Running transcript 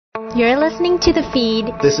You're listening to The Feed.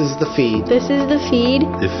 This is The Feed. This is The Feed.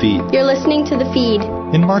 The Feed. You're listening to The Feed.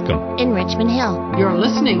 In Markham. In Richmond Hill. You're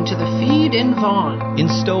listening to The Feed in Vaughan. In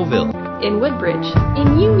Stouffville. In Woodbridge.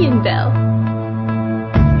 In Unionville.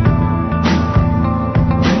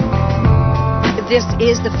 This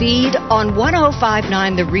is The Feed on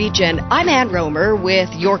 105.9 The Region. I'm Ann Romer with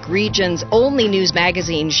York Region's only news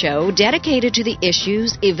magazine show dedicated to the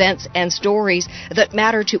issues, events, and stories that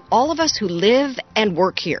matter to all of us who live and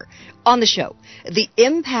work here. On the show, the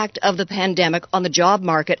impact of the pandemic on the job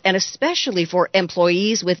market and especially for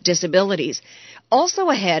employees with disabilities. Also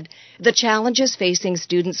ahead, the challenges facing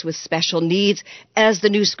students with special needs as the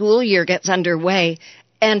new school year gets underway.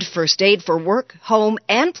 And first aid for work, home,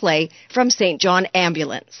 and play from St. John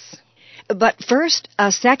Ambulance. But first,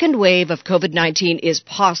 a second wave of COVID-19 is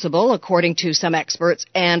possible, according to some experts,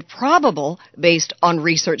 and probable based on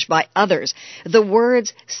research by others. The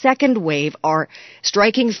words second wave are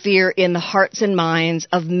striking fear in the hearts and minds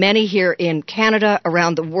of many here in Canada,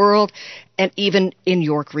 around the world, and even in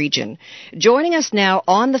York Region. Joining us now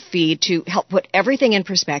on The Feed to help put everything in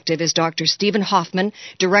perspective is Dr. Stephen Hoffman,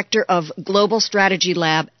 Director of Global Strategy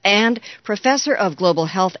Lab and Professor of Global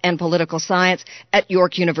Health and Political Science at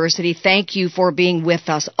York University. Thank you for being with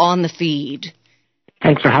us on The Feed.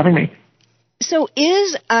 Thanks for having me. So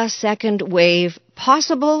is a second wave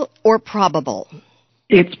possible or probable?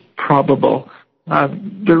 It's probable.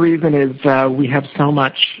 The reason is we have so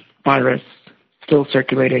much virus still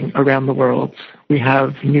circulating around the world. We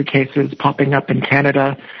have new cases popping up in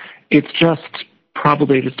Canada. It's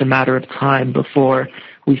probably just a matter of time before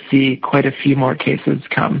we see quite a few more cases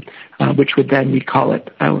come, which would then we'd call it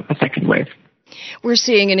a second wave. We're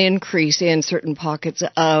seeing an increase in certain pockets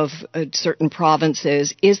of certain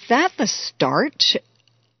provinces. Is that the start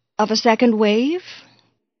of a second wave?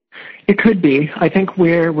 It could be. I think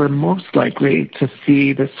where we're most likely to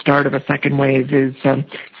see the start of a second wave is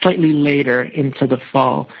slightly later into the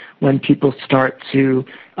fall, when people start to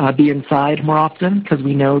be inside more often, because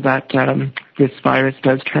we know that this virus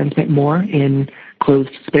does transmit more in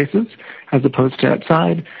closed spaces as opposed to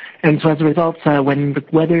outside. And so as a result, when the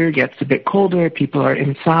weather gets a bit colder, people are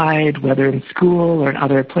inside, whether in school or in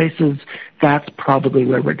other places, that's probably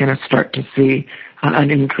where we're going to start to see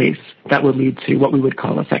an increase that will lead to what we would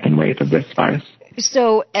call a second wave of this virus.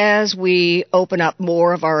 So as we open up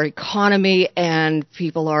more of our economy and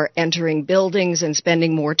people are entering buildings and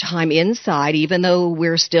spending more time inside, even though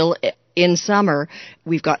we're still in summer,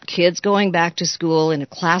 we've got kids going back to school in a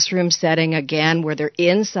classroom setting again where they're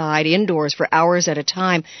indoors for hours at a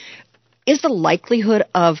time. Is the likelihood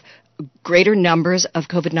of greater numbers of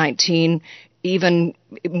COVID-19 even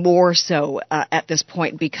more so at this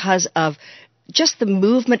point because of just the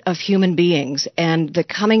movement of human beings and the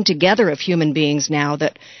coming together of human beings now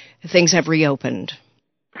that things have reopened?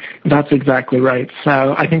 That's exactly right.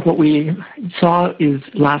 So I think what we saw is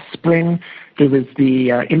last spring, there was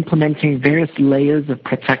the implementing various layers of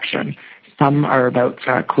protection. Some are about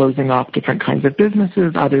closing off different kinds of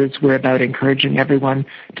businesses. Others were about encouraging everyone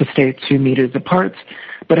to stay 2 meters apart.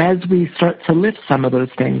 But as we start to lift some of those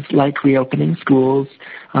things, like reopening schools,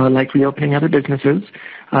 like reopening other businesses,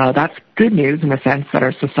 that's good news in the sense that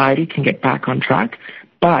our society can get back on track,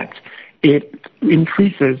 but it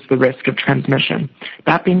increases the risk of transmission.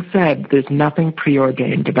 That being said, there's nothing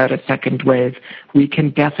preordained about a second wave. We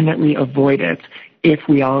can definitely avoid it if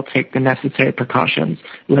we all take the necessary precautions,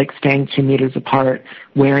 like staying 2 meters apart,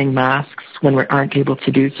 wearing masks when we aren't able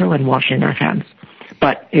to do so, and washing our hands.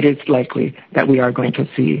 But it is likely that we are going to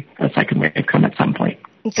see a second wave come at some point,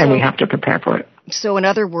 and we have to prepare for it. So in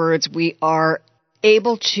other words, we are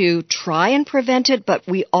able to try and prevent it, but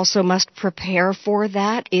we also must prepare for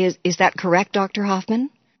that. Is that correct, Dr.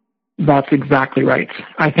 Hoffman? That's exactly right.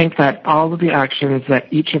 I think that all of the actions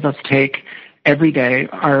that each of us take every day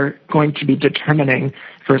are going to be determining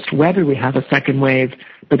first whether we have a second wave,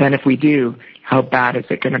 but then if we do, how bad is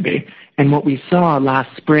it going to be? And what we saw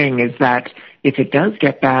last spring is that if it does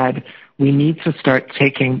get bad, we need to start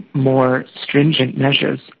taking more stringent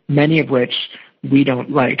measures, many of which we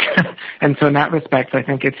don't like. And so in that respect, I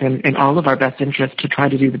think it's in all of our best interest to try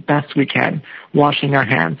to do the best we can, washing our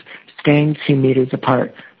hands, staying 2 meters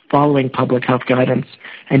apart, following public health guidance,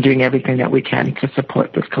 and doing everything that we can to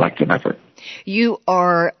support this collective effort. You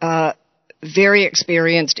are very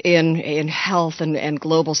experienced in health and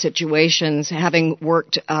global situations, having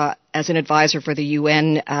worked as an advisor for the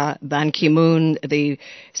UN, Ban Ki-moon, the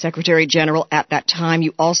Secretary General at that time.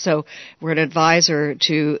 You also were an advisor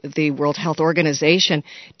to the World Health Organization.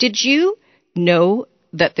 Did you know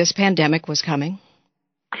that this pandemic was coming?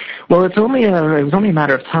 Well, it was only a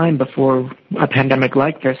matter of time before a pandemic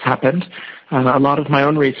like this happened. A lot of my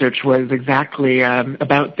own research was exactly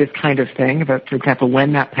about this kind of thing, about, for example,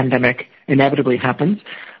 when that pandemic inevitably happens,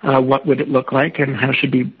 what would it look like and how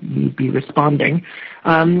should we be responding?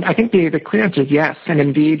 I think the clear answer is yes, and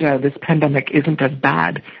indeed this pandemic isn't as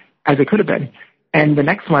bad as it could have been, and the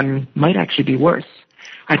next one might actually be worse.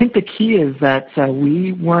 I think the key is that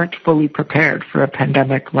we weren't fully prepared for a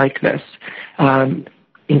pandemic like this.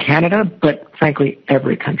 In Canada, but frankly,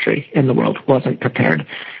 every country in the world wasn't prepared.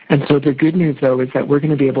 And so the good news, though, is that we're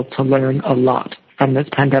going to be able to learn a lot from this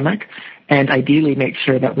pandemic and ideally make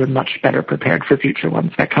sure that we're much better prepared for future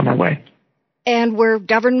ones that come our way. And were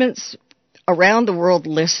governments around the world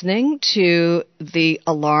listening to the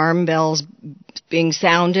alarm bells being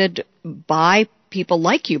sounded by people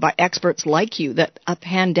like you, by experts like you, that a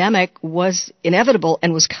pandemic was inevitable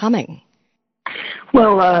and was coming?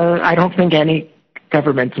 Well, I don't think any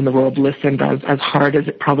governments in the world listened as hard as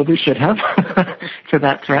it probably should have to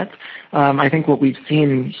that threat. I think what we've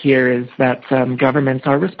seen here is that governments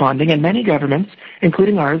are responding, and many governments,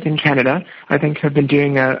 including ours in Canada, I think have been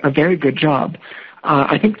doing a very good job.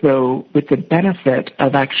 I think, though, with the benefit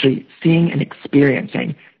of actually seeing and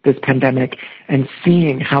experiencing this pandemic and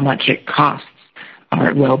seeing how much it costs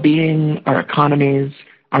our well-being, our economies,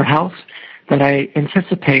 our health, that I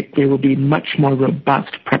anticipate there will be much more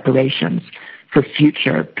robust preparations for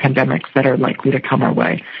future pandemics that are likely to come our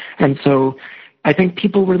way. And so I think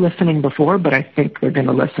people were listening before, but I think they're going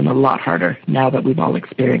to listen a lot harder now that we've all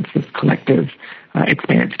experienced this collective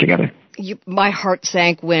experience together. My heart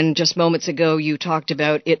sank when just moments ago you talked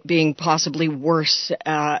about it being possibly worse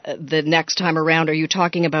the next time around. Are you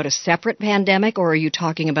talking about a separate pandemic, or are you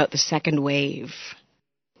talking about the second wave?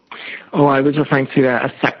 Oh, I was referring to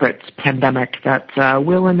a separate pandemic that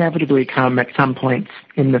will inevitably come at some point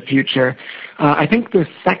in the future. I think the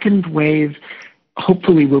second wave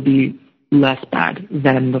hopefully will be less bad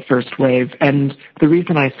than the first wave. And the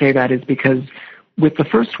reason I say that is because with the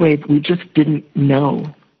first wave, we just didn't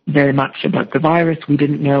know very much about the virus. We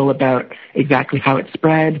didn't know about exactly how it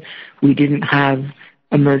spread. We didn't have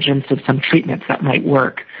emergence of some treatments that might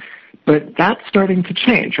work. But that's starting to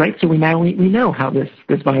change, right? So we know how this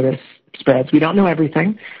virus spreads. We don't know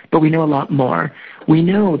everything, but we know a lot more. We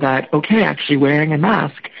know that, okay, actually wearing a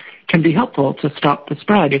mask can be helpful to stop the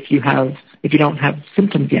spread if you don't have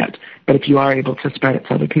symptoms yet, but if you are able to spread it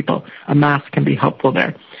to other people, a mask can be helpful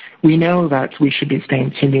there. We know that we should be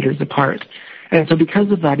staying 2 meters apart. And so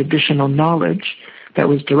because of that additional knowledge that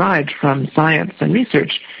was derived from science and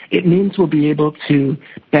research, it means we'll be able to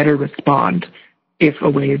better respond if a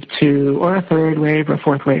wave 2 or a third wave or a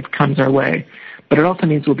fourth wave comes our way. But it also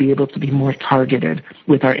means we'll be able to be more targeted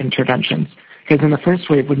with our interventions. Because in the first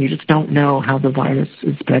wave, when you just don't know how the virus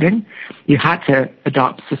is spreading, you had to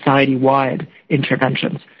adopt society-wide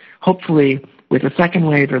interventions. Hopefully, with a second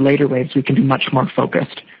wave or later waves, we can be much more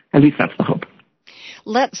focused. At least that's the hope.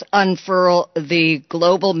 Let's unfurl the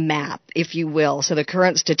global map, if you will. So the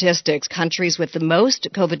current statistics, countries with the most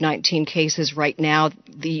COVID-19 cases right now,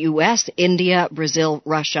 the U.S., India, Brazil,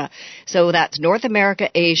 Russia. So that's North America,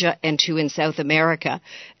 Asia, and 2 in South America.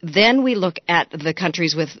 Then we look at the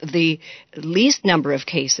countries with the least number of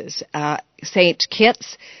cases, St.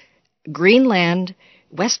 Kitts, Greenland,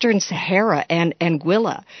 Western Sahara, and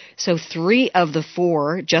Anguilla. So 3 of the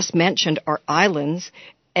 4 just mentioned are islands,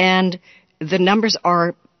 and the numbers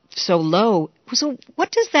are so low. So what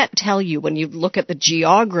does that tell you when you look at the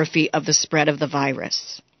geography of the spread of the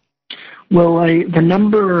virus? Well, the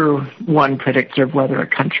number one predictor of whether a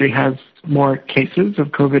country has more cases of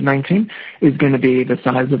COVID-19 is going to be the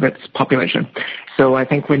size of its population. So I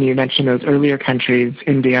think when you mention those earlier countries,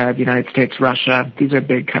 India, the United States, Russia, these are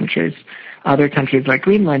big countries. Other countries like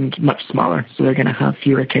Greenland, much smaller, so they're going to have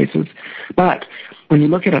fewer cases. But when you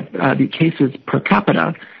look at the cases per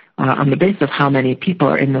capita, on the basis of how many people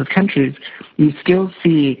are in those countries, you still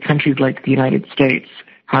see countries like the United States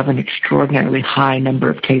have an extraordinarily high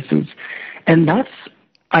number of cases. And that's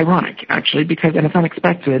ironic, actually, and it's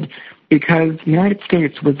unexpected, because the United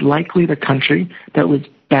States was likely the country that was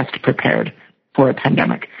best prepared for a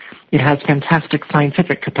pandemic. It has fantastic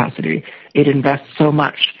scientific capacity. It invests so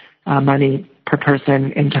much money per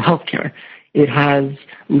person into healthcare. It has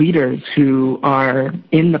leaders who are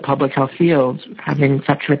in the public health fields, having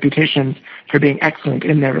such reputations for being excellent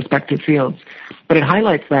in their respective fields. But it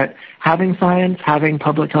highlights that having science, having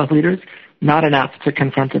public health leaders, not enough to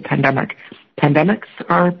confront a pandemic. Pandemics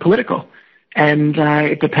are political, and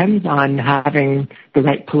it depends on having the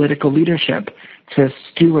right political leadership to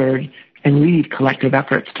steward and lead collective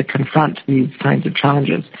efforts to confront these kinds of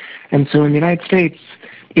challenges. And so in the United States,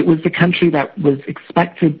 it was the country that was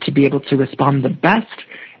expected to be able to respond the best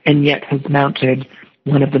and yet has mounted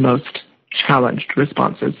one of the most challenged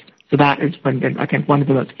responses. So that is, I think, one of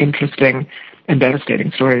the most interesting and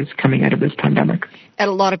devastating stories coming out of this pandemic. And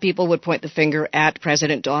a lot of people would point the finger at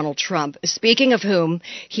President Donald Trump, speaking of whom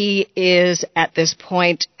he is at this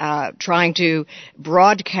point trying to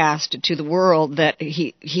broadcast to the world that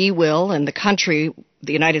he will, and the country,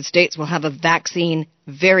 the United States, will have a vaccine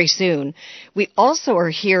very soon. We also are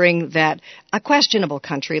hearing that a questionable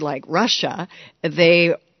country like Russia,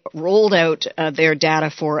 they rolled out their data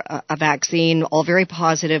for a vaccine, all very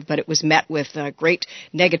positive, but it was met with great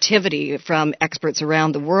negativity from experts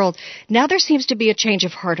around the world. Now there seems to be a change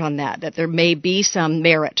of heart on that there may be some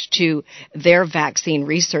merit to their vaccine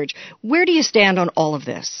research. Where do you stand on all of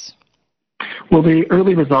this? Well, the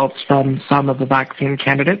early results from some of the vaccine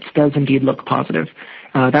candidates does indeed look positive.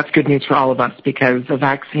 That's good news for all of us because a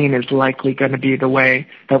vaccine is likely going to be the way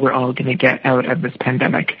that we're all going to get out of this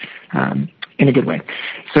pandemic. In a good way.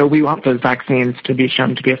 So we want those vaccines to be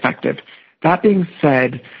shown to be effective. That being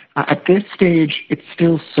said, at this stage, it's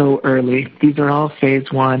still so early. These are all phase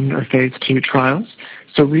 1 or phase 2 trials.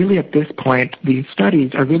 So really at this point, these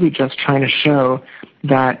studies are really just trying to show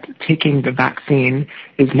that taking the vaccine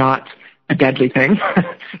is not a deadly thing.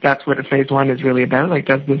 That's what a phase 1 is really about. Like,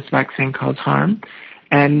 does this vaccine cause harm?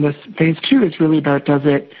 And this phase 2 is really about, does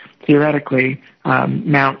it theoretically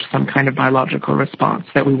mount some kind of biological response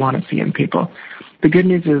that we want to see in people. The good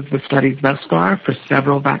news is the studies thus far for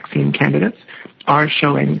several vaccine candidates are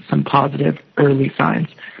showing some positive early signs,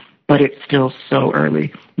 but it's still so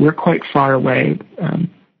early. We're quite far away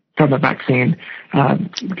from a vaccine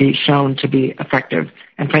being shown to be effective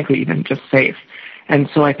and frankly even just safe. And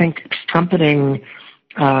so I think trumpeting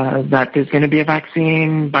that there's going to be a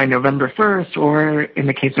vaccine by November 1st, or in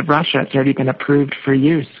the case of Russia, it's already been approved for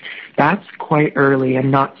use. That's quite early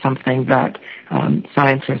and not something that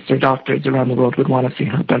scientists or doctors around the world would want to see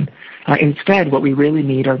happen. Instead, what we really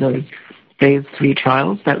need are those phase 3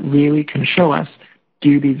 trials that really can show us,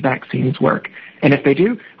 do these vaccines work? And if they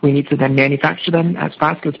do, we need to then manufacture them as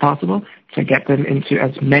fast as possible to get them into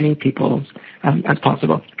as many people as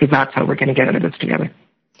possible, because that's how we're going to get out of this together.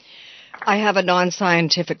 I have a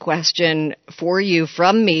non-scientific question for you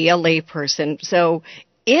from me, a layperson. So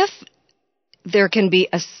if there can be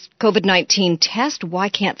a COVID-19 test, why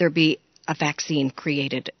can't there be a vaccine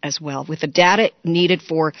created as well? With the data needed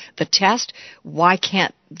for the test, why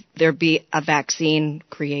can't there be a vaccine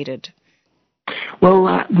created?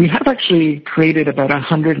 Well, we have actually created about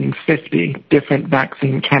 150 different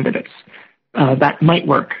vaccine candidates that might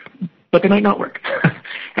work, but they might not work.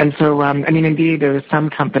 And so, indeed, there are some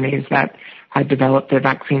companies that had developed their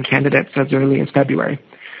vaccine candidates as early as February.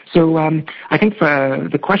 So I think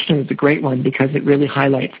the question is a great one because it really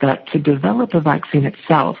highlights that to develop a vaccine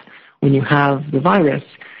itself, when you have the virus,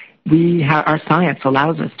 our science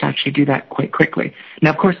allows us to actually do that quite quickly.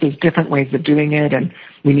 Now, of course, there's different ways of doing it, and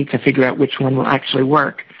we need to figure out which one will actually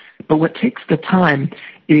work. But what takes the time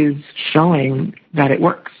is showing that it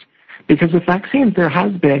works. Because with vaccines, there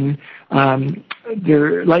has been,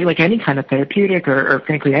 like any kind of therapeutic or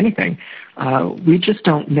frankly anything, we just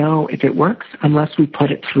don't know if it works unless we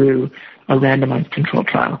put it through a randomized control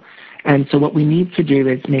trial. And so what we need to do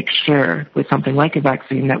is make sure with something like a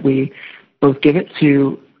vaccine that we both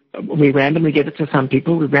we randomly give it to some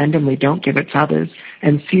people, we randomly don't give it to others,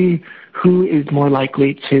 and see who is more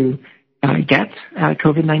likely to get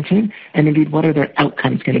COVID-19, and indeed what are their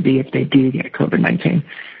outcomes going to be if they do get COVID-19.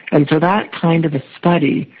 And so that kind of a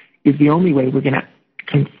study is the only way we're going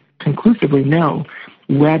to conclusively know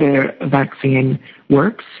whether a vaccine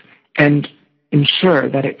works and ensure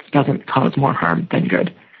that it doesn't cause more harm than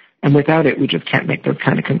good. And without it, we just can't make those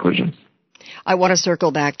kind of conclusions. I want to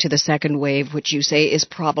circle back to the second wave, which you say is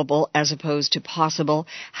probable as opposed to possible.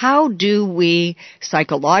 How do we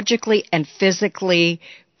psychologically and physically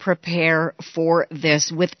prepare for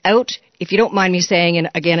this without, if you don't mind me saying,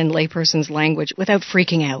 again in layperson's language, without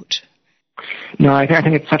freaking out? No, I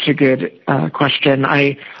think it's such a good question.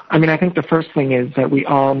 I think the first thing is that we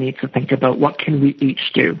all need to think about what can we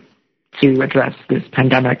each do to address this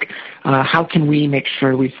pandemic. How can we make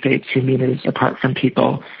sure we stay 2 meters apart from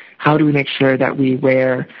people? How do we make sure that we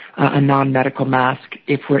wear a non-medical mask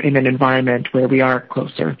if we're in an environment where we are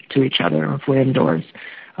closer to each other or if we're indoors?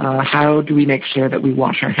 How do we make sure that we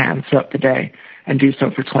wash our hands throughout the day and do so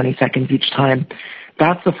for 20 seconds each time?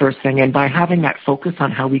 That's the first thing. And by having that focus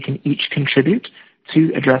on how we can each contribute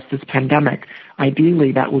to address this pandemic,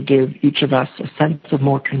 ideally that will give each of us a sense of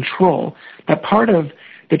more control. That part of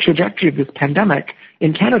the trajectory of this pandemic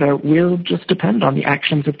in Canada will just depend on the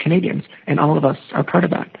actions of Canadians, and all of us are part of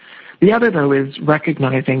that. The other, though, is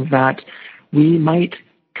recognizing that we might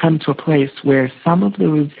come to a place where some of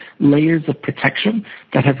those layers of protection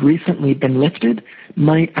that have recently been lifted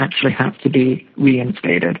might actually have to be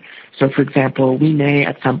reinstated. So, for example, we may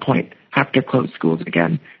at some point have to close schools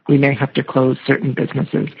again. We may have to close certain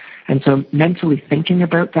businesses. And so mentally thinking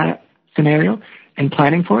about that scenario and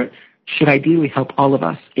planning for it should ideally help all of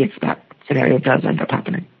us if that scenario does end up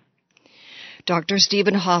happening. Dr.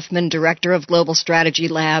 Stephen Hoffman, Director of Global Strategy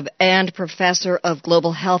Lab and Professor of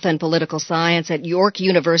Global Health and Political Science at York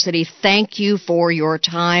University, thank you for your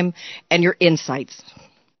time and your insights.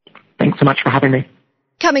 Thanks so much for having me.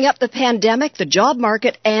 Coming up, the pandemic, the job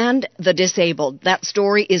market, and the disabled. That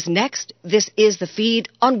story is next. This is The Feed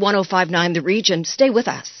on 105.9 The Region. Stay with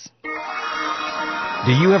us.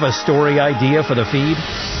 Do you have a story idea for The Feed?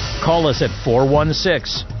 Call us at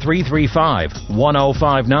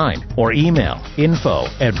 416-335-1059 or email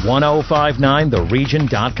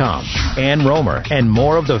info@1059theregion.com. Ann Romer and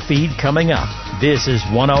more of The Feed coming up. This is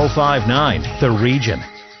 105.9 The Region.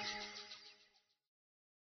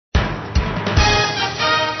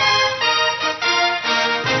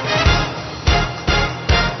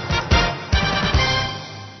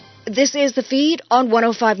 This is The Feed on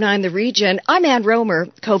 105.9 The Region. I'm Ann Romer.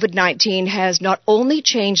 COVID-19 has not only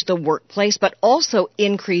changed the workplace, but also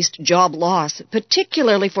increased job loss,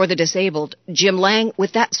 particularly for the disabled. Jim Lang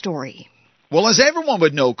with that story. Well, as everyone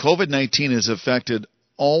would know, COVID-19 has affected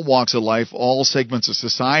all walks of life, all segments of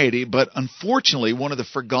society, but unfortunately, one of the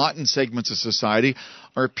forgotten segments of society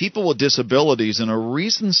are people with disabilities, and a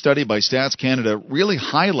recent study by Stats Canada really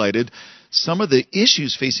highlighted some of the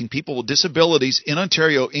issues facing people with disabilities in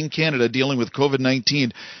Ontario, in Canada, dealing with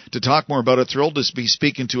COVID-19. To talk more about it, thrilled to be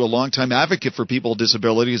speaking to a longtime advocate for people with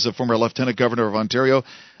disabilities, the former Lieutenant Governor of Ontario,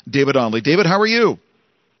 David Onley. David, how are you?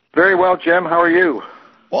 Very well, Jim. How are you?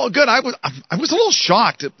 Well, good. I was a little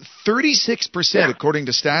shocked. 36%, according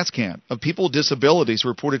to StatsCan, of people with disabilities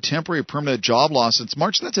reported temporary or permanent job loss since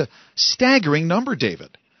March. That's a staggering number,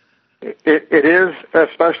 David. It is,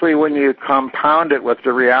 especially when you compound it with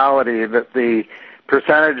the reality that the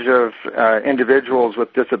percentage of individuals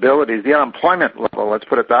with disabilities, the unemployment level, let's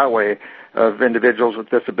put it that way, of individuals with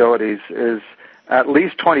disabilities is at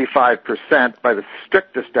least 25% by the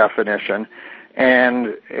strictest definition,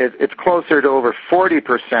 and it's closer to over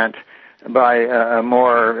 40% by a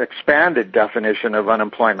more expanded definition of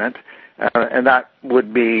unemployment. And that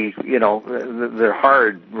would be, the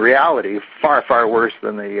hard reality, far, far worse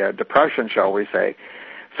than the depression, shall we say.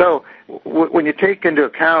 So when you take into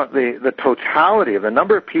account the totality of the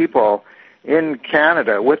number of people in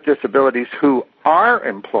Canada with disabilities who are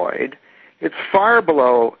employed, it's far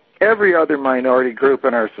below every other minority group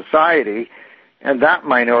in our society. And that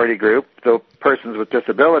minority group, the persons with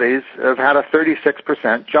disabilities, have had a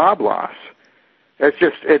 36% job loss.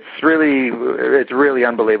 It's really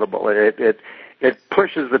unbelievable. It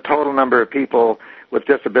pushes the total number of people with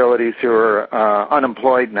disabilities who are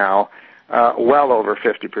unemployed now well over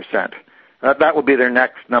 50%. That will be their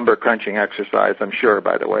next number crunching exercise, I'm sure,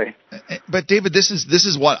 by the way. But David, this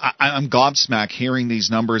is what I'm gobsmacked hearing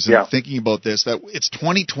these numbers and thinking about this, that it's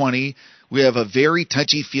 2020. We have a very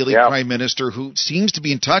touchy-feely prime minister who seems to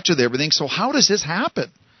be in touch with everything. So how does this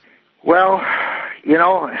happen? Well,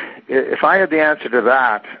 if I had the answer to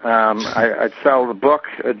that, I'd sell the book,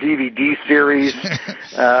 a DVD series,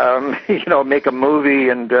 make a movie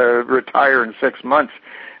and retire in 6 months.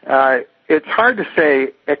 It's hard to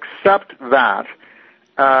say, except that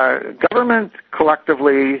government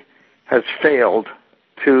collectively has failed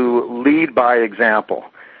to lead by example.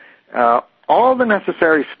 All the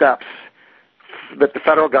necessary steps that the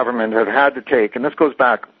federal government have had to take, and this goes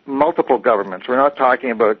back multiple governments. We're not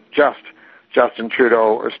talking about just Justin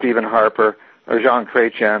Trudeau or Stephen Harper or Jean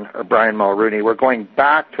Chrétien or Brian Mulroney. We're going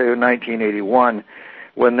back to 1981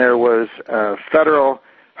 when there was a federal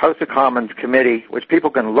House of Commons committee, which people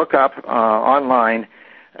can look up online.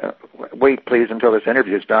 Wait, please, until this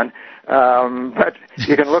interview is done. But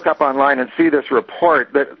you can look up online and see this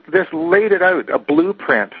report that this laid it out, a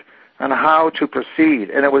blueprint on how to proceed,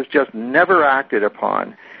 and it was just never acted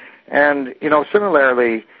upon. And,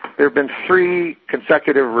 similarly, there have been 3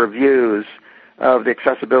 consecutive reviews of the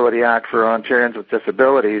Accessibility Act for Ontarians with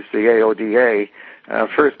Disabilities, the AODA,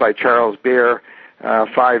 first by Charles Beer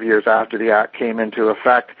 5 years after the Act came into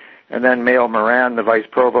effect, and then Mayo Moran, the Vice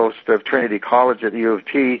Provost of Trinity College at the U of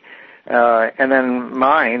T, and then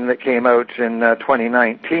mine that came out in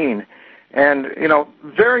 2019. And,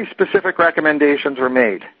 very specific recommendations were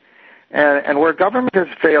made. And where government has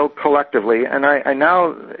failed collectively, and I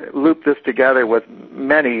now loop this together with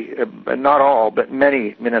many, not all, but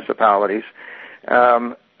many municipalities,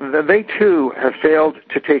 they too have failed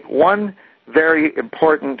to take one very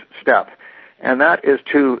important step, and that is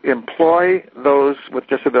to employ those with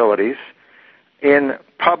disabilities in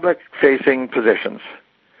public-facing positions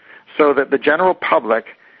so that the general public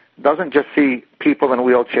doesn't just see people in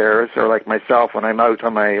wheelchairs, or like myself when I'm out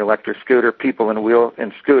on my electric scooter, people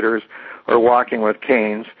in scooters or walking with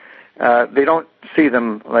canes. They don't see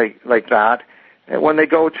them like that. When they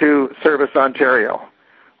go to Service Ontario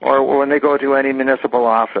or when they go to any municipal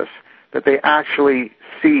office, that they actually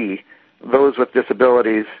see those with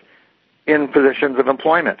disabilities in positions of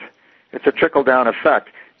employment. It's a trickle-down effect.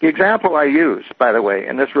 The example I use, by the way,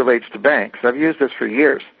 and this relates to banks, I've used this for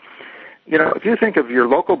years. You know, if you think of your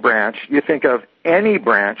local branch, you think of any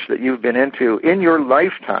branch that you've been into in your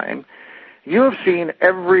lifetime, you have seen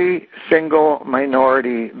every single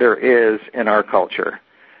minority there is in our culture,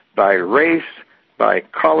 by race, by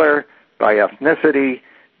color, by ethnicity,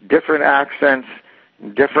 different accents,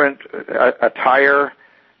 different attire.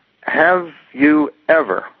 Have you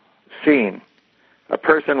ever seen a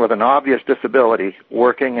person with an obvious disability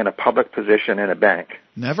working in a public position in a bank?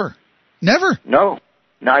 Never. Never. No,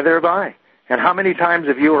 neither have I. And how many times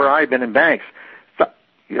have you or I been in banks?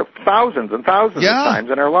 Thousands and thousands of times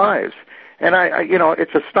in our lives. And I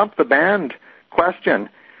it's a stump the band question.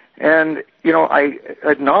 And, I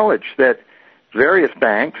acknowledge that various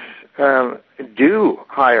banks do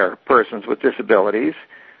hire persons with disabilities,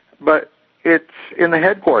 but it's in the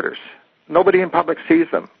headquarters. Nobody in public sees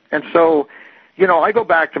them. And so, I go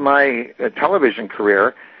back to my television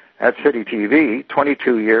career at City TV,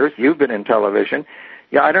 22 years. You've been in television.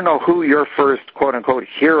 Yeah, I don't know who your first quote-unquote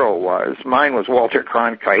hero was. Mine was Walter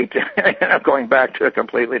Cronkite. I'm going back to a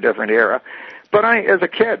completely different era. But as a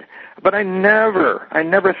kid, I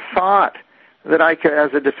never thought that I could,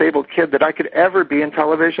 as a disabled kid, that I could ever be in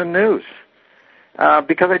television news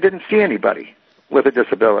because I didn't see anybody with a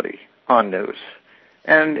disability on news.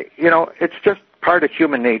 And, it's just part of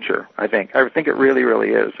human nature, I think. I think it really, really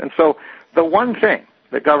is. And so the one thing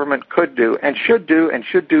the government could do and should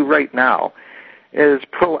do right now is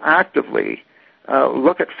proactively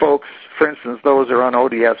look at folks, for instance, those who are on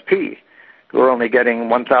ODSP, who are only getting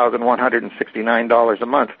 $1,169 a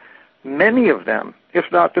month. Many of them,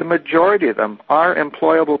 if not the majority of them, are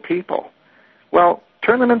employable people. Well,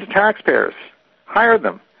 turn them into taxpayers. Hire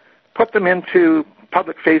them. Put them into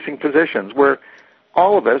public-facing positions where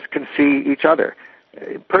all of us can see each other.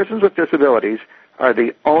 Persons with disabilities are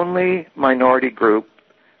the only minority group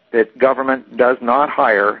that government does not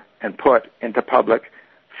hire and put into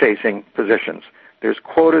public-facing positions. There's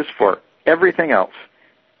quotas for everything else.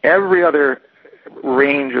 Every other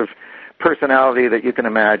range of personality that you can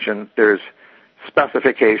imagine, there's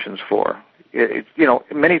specifications for.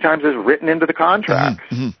 Many times it's written into the contracts,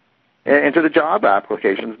 into the job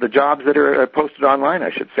applications, the jobs that are posted online,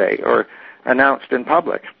 I should say, or announced in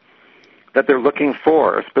public, that they're looking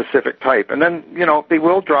for a specific type. And then, they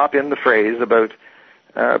will drop in the phrase about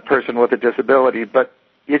a person with a disability, but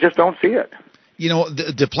you just don't see it.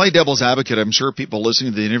 To play devil's advocate, I'm sure people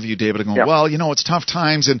listening to the interview, David, are going, well, it's tough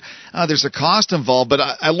times and there's a cost involved. But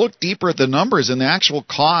I look deeper at the numbers, and the actual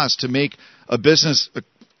cost to make a business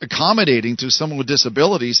accommodating to someone with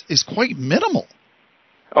disabilities is quite minimal.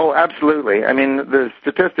 Oh, absolutely. I mean, the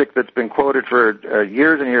statistic that's been quoted for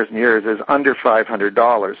years and years and years is under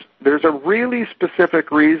 $500. There's a really specific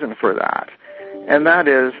reason for that, and that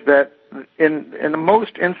is that in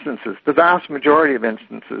most instances, the vast majority of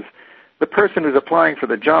instances, the person who's applying for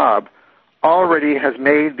the job already has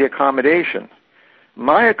made the accommodation.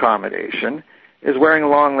 My accommodation is wearing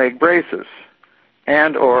long leg braces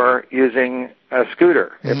and or using a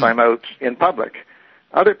scooter if I'm out in public.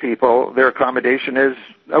 Other people, their accommodation is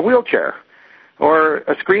a wheelchair or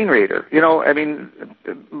a screen reader. We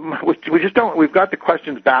just don't, we've got the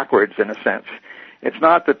questions backwards in a sense. It's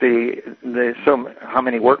not that how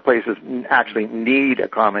many workplaces actually need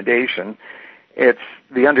accommodation. It's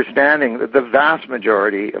the understanding that the vast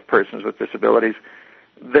majority of persons with disabilities,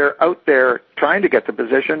 they're out there trying to get the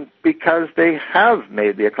position because they have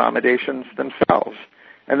made the accommodations themselves.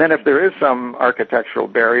 And then if there is some architectural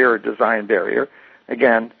barrier or design barrier,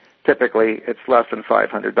 again, typically it's less than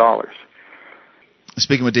 $500.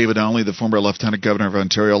 Speaking with David Donnelly, the former Lieutenant Governor of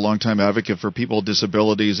Ontario, a longtime advocate for people with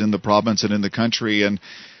disabilities in the province and in the country. And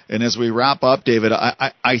as we wrap up, David,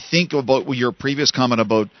 I think about your previous comment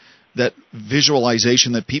about that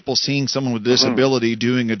visualization that people seeing someone with disability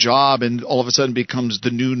doing a job and all of a sudden becomes the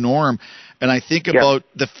new norm. And I think about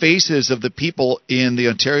the faces of the people in the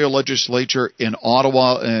Ontario legislature, in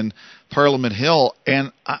Ottawa and Parliament Hill,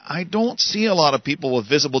 and I don't see a lot of people with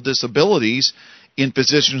visible disabilities in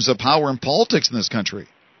positions of power in politics in this country.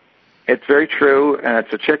 It's very true, and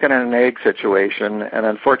it's a chicken and an egg situation. And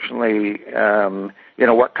unfortunately,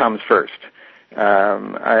 what comes first?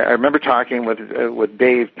 I remember talking with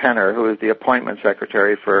Dave Penner, who is the appointment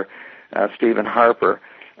secretary for Stephen Harper,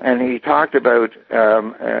 and he talked about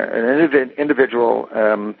an individual,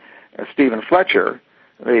 Stephen Fletcher,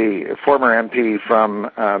 the former MP from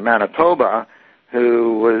Manitoba,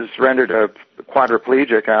 who was rendered a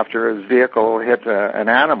quadriplegic after his vehicle hit an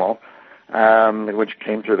animal, which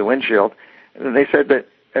came through the windshield. They said that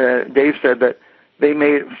Dave said that they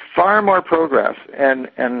made far more progress, and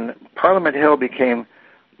Parliament Hill became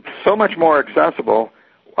so much more accessible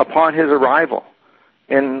upon his arrival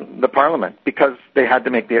in the Parliament because they had to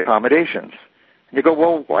make the accommodations. You go,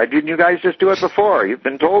 well, why didn't you guys just do it before? You've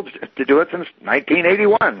been told to do it since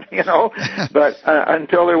 1981, But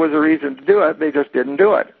until there was a reason to do it, they just didn't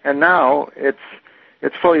do it. And now it's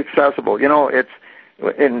fully accessible. It's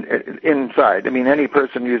inside. I mean, any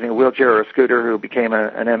person using a wheelchair or a scooter who became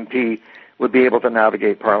an MP would be able to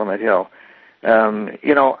navigate Parliament Hill.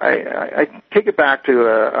 I take it back to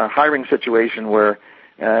a hiring situation where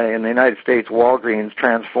in the United States, Walgreens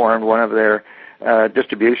transformed one of their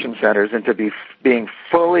distribution centers into being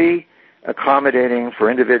fully accommodating for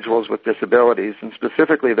individuals with disabilities, and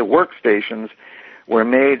specifically the workstations were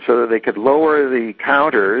made so that they could lower the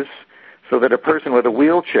counters so that a person with a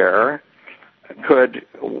wheelchair could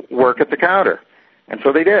work at the counter. And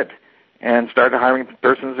so they did, and started hiring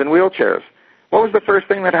persons in wheelchairs. What was the first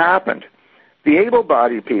thing that happened? The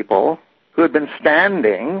able-bodied people who had been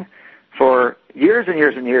standing for years and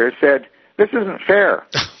years and years said, this isn't fair.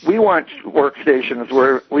 We want workstations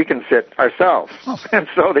where we can sit ourselves. And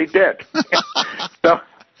so they did. So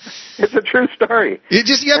it's a true story. You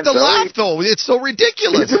have to laugh, though. It's so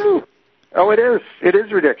ridiculous. Oh, it is. It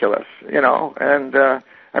is ridiculous, And,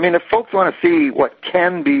 if folks want to see what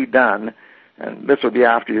can be done, and this will be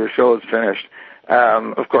after your show is finished,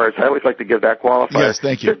 of course, I always like to give that qualifier. Yes,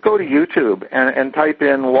 thank you. Just go to YouTube and type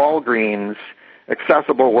in Walgreens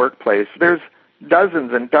accessible workplace. There's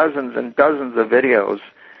dozens and dozens and dozens of videos,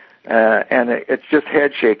 and it's just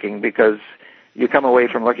head-shaking because you come away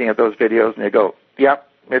from looking at those videos and you go, yep,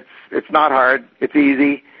 it's not hard, it's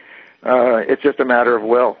easy, it's just a matter of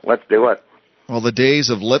will. Let's do it. Well, the days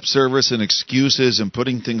of lip service and excuses and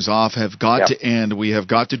putting things off have got to end. We have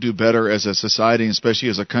got to do better as a society, and especially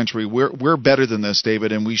as a country. We're better than this,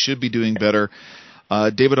 David, and we should be doing better.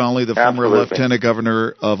 David Onley, the former Lieutenant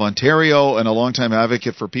Governor of Ontario and a longtime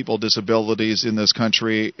advocate for people with disabilities in this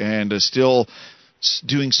country, and is still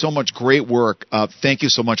doing so much great work. Thank you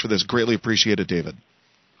so much for this. Greatly appreciate it, David.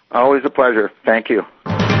 Always a pleasure. Thank you.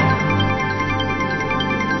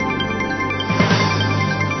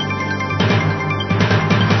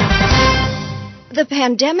 The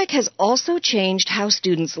pandemic has also changed how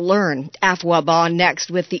students learn. Afua Ba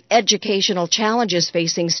next with the educational challenges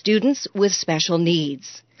facing students with special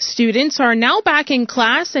needs. Students are now back in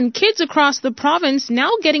class, and kids across the province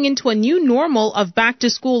now getting into a new normal of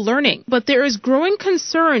back-to-school learning. But there is growing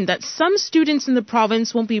concern that some students in the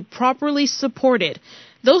province won't be properly supported.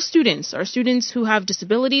 Those students are students who have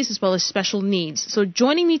disabilities as well as special needs. So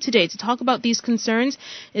joining me today to talk about these concerns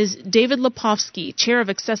is David Lepofsky, Chair of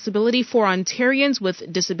Accessibility for Ontarians with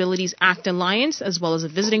Disabilities Act Alliance, as well as a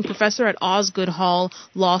visiting professor at Osgoode Hall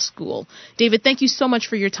Law School. David, thank you so much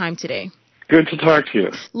for your time today. Good to talk to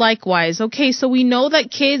you. Likewise. Okay, so we know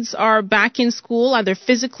that kids are back in school either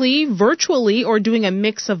physically, virtually, or doing a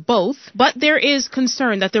mix of both. But there is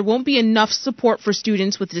concern that there won't be enough support for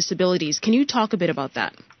students with disabilities. Can you talk a bit about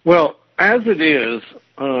that? Well, as it is,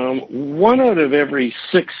 1 out of every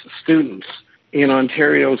 6 students in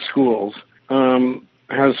Ontario schools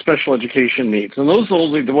has special education needs. And those are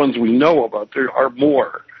only the ones we know about. There are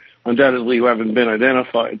more, undoubtedly, who haven't been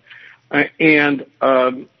identified.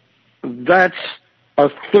 That's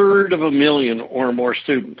 1/3 or more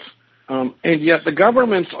students. And yet the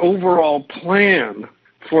government's overall plan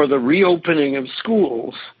for the reopening of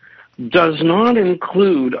schools does not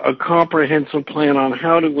include a comprehensive plan on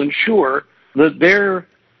how to ensure that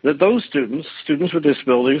those students with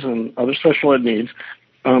disabilities and other special ed needs,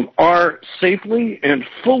 are safely and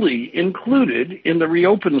fully included in the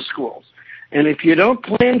reopened schools. And if you don't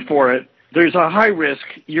plan for it, there's a high risk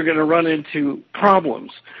you're going to run into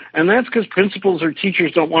problems. And that's because principals or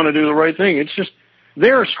teachers don't want to do the right thing. It's just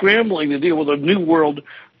they're scrambling to deal with a new world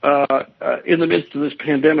in the midst of this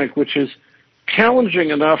pandemic, which is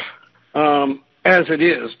challenging enough as it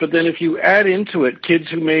is. But then if you add into it kids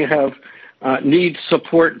who may have need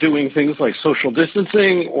support doing things like social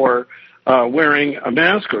distancing or wearing a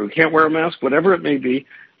mask or can't wear a mask, whatever it may be,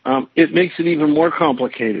 it makes it even more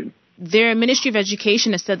complicated. Their Ministry of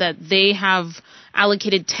Education has said that they have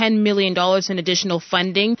allocated $10 million in additional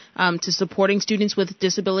funding to supporting students with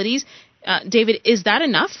disabilities. David, is that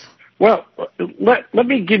enough? Well, let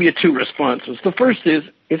me give you two responses. The first is,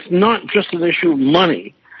 it's not just an issue of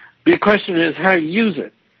money. The question is how you use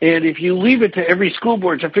it. And if you leave it to every school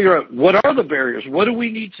board to figure out what are the barriers, what do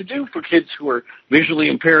we need to do for kids who are visually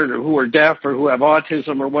impaired or who are deaf or who have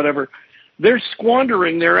autism or whatever, they're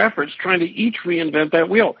squandering their efforts trying to each reinvent that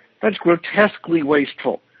wheel. That's grotesquely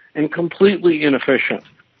wasteful and completely inefficient,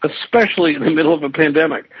 especially in the middle of a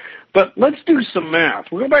pandemic. But let's do some math.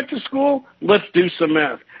 We'll go back to school. Let's do some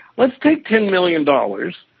math. Let's take $10 million,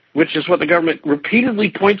 which is what the government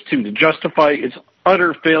repeatedly points to justify its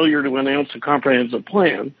utter failure to announce a comprehensive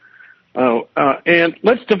plan, and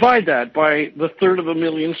let's divide that by the third of a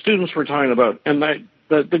million students we're talking about. And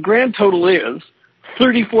the grand total is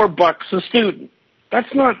 $34 a student.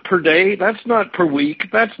 That's not per day. That's not per week.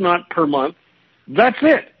 That's not per month. That's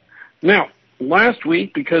it. Now, last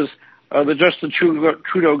week, because the Justin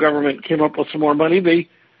Trudeau government came up with some more money,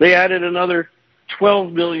 they added another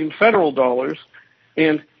 $12 million federal dollars,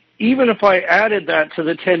 and even if I added that to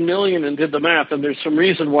the $10 million and did the math, and there's some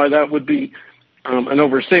reason why that would be an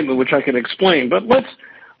overstatement, which I can explain, but let's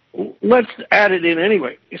add it in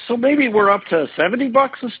anyway. So maybe we're up to $70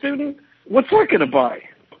 a student. What's that going to buy?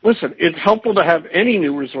 Listen, it's helpful to have any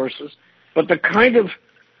new resources, but the kind of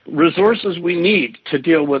resources we need to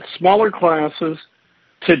deal with smaller classes,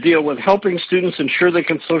 to deal with helping students ensure they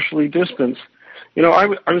can socially distance. You know, I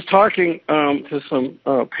was talking to some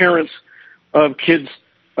parents of kids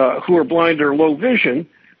who are blind or low vision,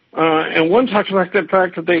 and one talked about the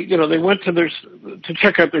fact that they went to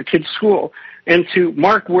check out their kid's school, and to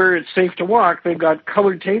mark where it's safe to walk, they've got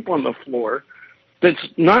colored tape on the floor that's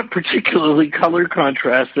not particularly color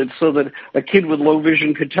contrasted, so that a kid with low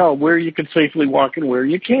vision could tell where you could safely walk and where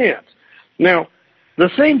you can't. Now, the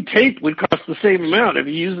same tape would cost the same amount if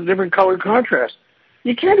you use a different color contrast.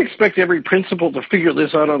 You can't expect every principal to figure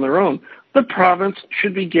this out on their own. The province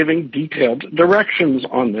should be giving detailed directions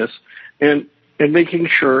on this and making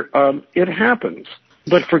sure it happens.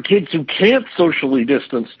 But for kids who can't socially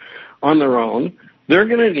distance on their own, they're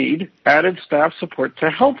going to need added staff support to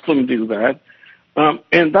help them do that.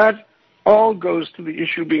 And that all goes to the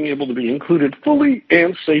issue of being able to be included fully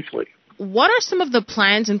and safely. What are some of the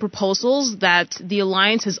plans and proposals that the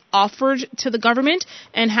Alliance has offered to the government,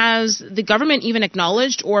 and has the government even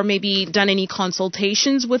acknowledged or maybe done any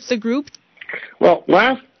consultations with the group? Well,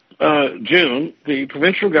 last June, the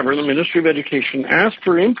provincial government, the Ministry of Education, asked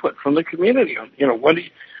for input from the community on,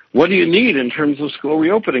 what do you need in terms of school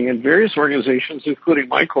reopening? And various organizations, including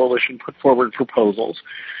my coalition, put forward proposals.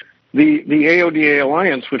 The AODA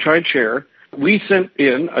Alliance, which I chair, we sent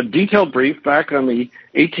in a detailed brief back on the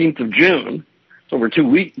 18th of June, it's over 2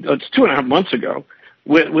 weeks, it's 2.5 months ago,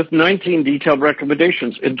 with 19 detailed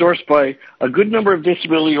recommendations endorsed by a good number of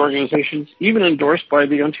disability organizations, even endorsed by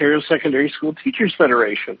the Ontario Secondary School Teachers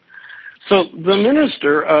Federation. So the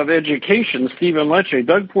Minister of Education, Stephen Lecce,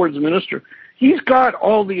 Doug Ford's minister, he's got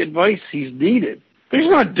all the advice he's needed, but he's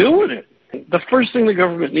not doing it. The first thing the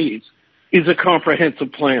government needs is a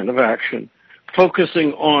comprehensive plan of action,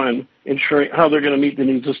 focusing on ensuring how they're going to meet the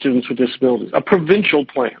needs of students with disabilities, a provincial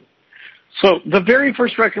plan. So the very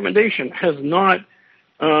first recommendation has not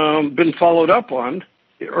been followed up on,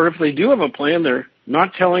 or if they do have a plan, they're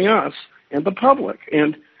not telling us and the public.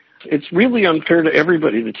 And it's really unfair to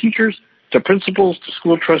everybody, the teachers, to principals, to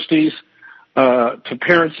school trustees, to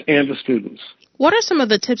parents, and to students. What are some of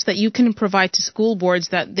the tips that you can provide to school boards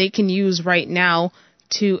that they can use right now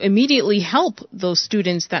to immediately help those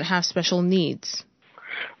students that have special needs?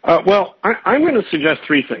 Well, I'm going to suggest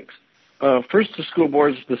three things. First to school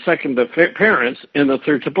boards, the second to parents, and the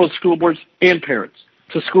third to both school boards and parents,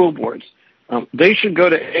 to school boards. They should go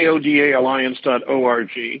to aodaalliance.org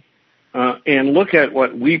and look at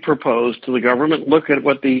what we propose to the government, look at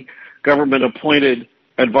what the government-appointed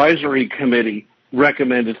advisory committee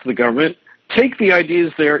recommended to the government. Take the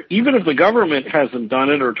ideas there, even if the government hasn't done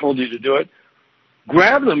it or told you to do it.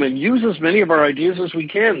 Grab them and use as many of our ideas as we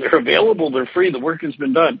can. They're available. They're free. The work has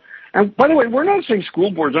been done. And by the way, we're not saying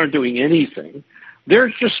school boards aren't doing anything. They're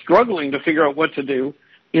just struggling to figure out what to do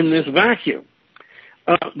in this vacuum.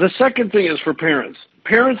 The second thing is for parents.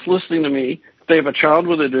 Parents listening to me, if they have a child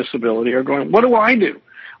with a disability, are going, what do I do?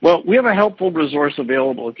 Well, we have a helpful resource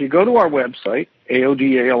available. If you go to our website,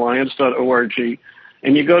 aodaalliance.org,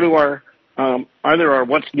 and you go to our either our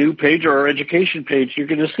What's New page or our education page, you're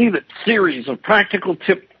going to see that series of practical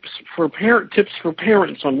tips for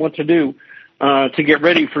parents on what to do to get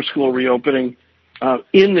ready for school reopening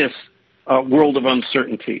in this world of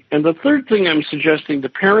uncertainty. And the third thing I'm suggesting to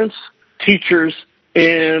parents, teachers,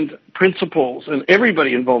 and principals and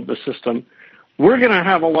everybody involved in the system, we're going to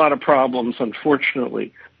have a lot of problems,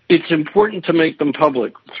 unfortunately. It's important to make them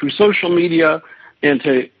public through social media and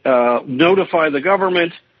to notify the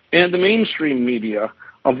government and the mainstream media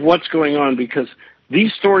of what's going on, because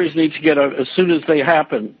these stories need to get out as soon as they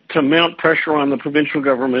happen to mount pressure on the provincial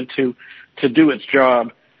government to do its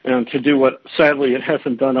job and to do what, sadly, it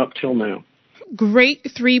hasn't done up till now. Great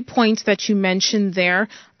 3 points that you mentioned there.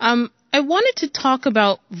 I wanted to talk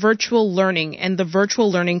about virtual learning and the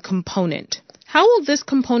virtual learning component. How will this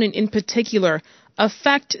component in particular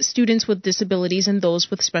affect students with disabilities and those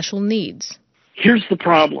with special needs? Here's the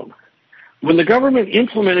problem. When the government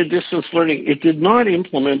implemented distance learning, it did not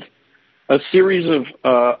implement a series of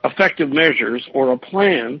effective measures or a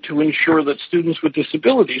plan to ensure that students with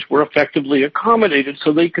disabilities were effectively accommodated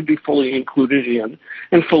so they could be fully included in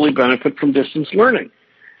and fully benefit from distance learning.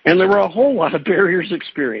 And there were a whole lot of barriers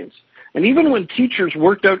experienced. And even when teachers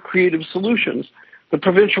worked out creative solutions, the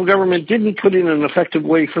provincial government didn't put in an effective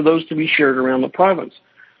way for those to be shared around the province.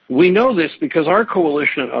 We know this because our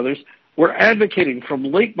coalition and others were advocating from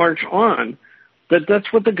late March on that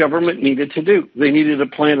that's what the government needed to do. They needed a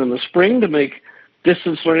plan in the spring to make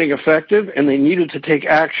distance learning effective, and they needed to take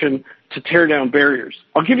action to tear down barriers.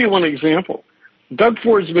 I'll give you one example. Doug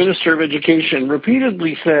Ford's Minister of Education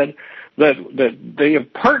repeatedly said that they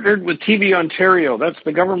have partnered with TV Ontario. That's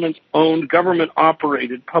the government-owned,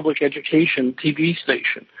 government-operated public education TV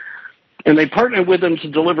station. And they partnered with them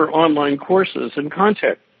to deliver online courses and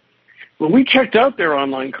content. When we checked out their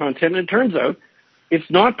online content, it turns out it's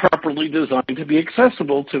not properly designed to be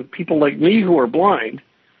accessible to people like me who are blind.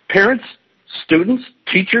 Parents, students,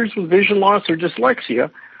 teachers with vision loss or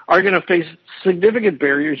dyslexia are going to face significant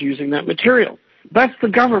barriers using that material. That's the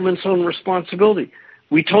government's own responsibility.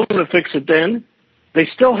 We told them to fix it then. They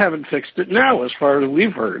still haven't fixed it now, as far as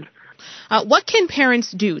we've heard. What can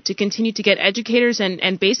parents do to continue to get educators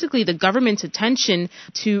and basically the government's attention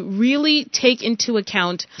to really take into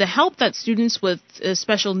account the help that students with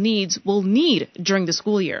special needs will need during the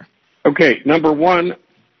school year? Okay, number one,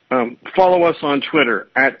 follow us on Twitter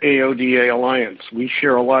at AODA Alliance. We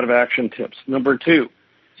share a lot of action tips. Number two,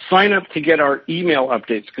 sign up to get our email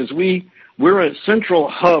updates, because we're a central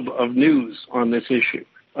hub of news on this issue.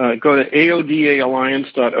 Go to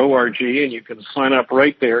aodaalliance.org and you can sign up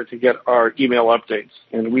right there to get our email updates.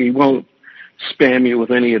 And we won't spam you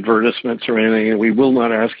with any advertisements or anything, and we will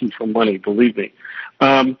not ask you for money, believe me.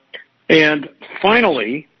 And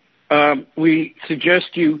finally, we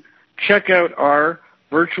suggest you check out our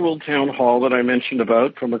virtual town hall that I mentioned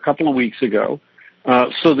about from a couple of weeks ago,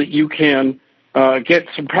 so that you can get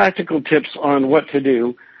some practical tips on what to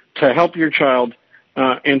do to help your child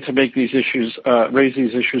and to make these issues, raise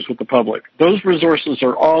these issues with the public. Those resources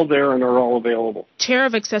are all there and are all available. Chair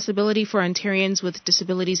of Accessibility for Ontarians with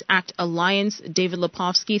Disabilities Act Alliance, David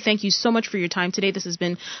Lepofsky, thank you so much for your time today. This has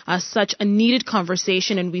been such a needed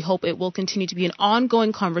conversation, and we hope it will continue to be an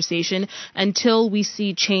ongoing conversation until we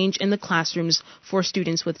see change in the classrooms for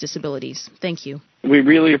students with disabilities. Thank you. We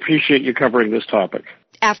really appreciate you covering this topic.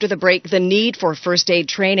 After the break, the need for first aid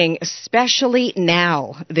training, especially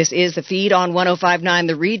now. This is The Feed on 105.9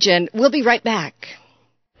 The Region. We'll be right back.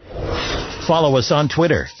 Follow us on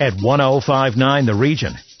Twitter at 1059 The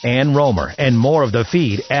Region. Ann Romer and more of The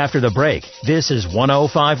Feed after the break. This is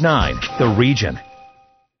 1059 The Region.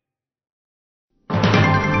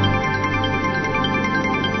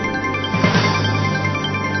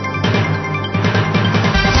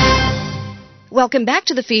 Welcome back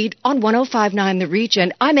to The Feed on 105.9 The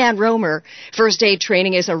Region. I'm Ann Romer. First aid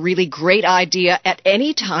training is a really great idea at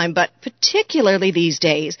any time, but particularly these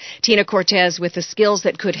days. Tina Cortez with the skills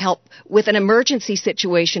that could help with an emergency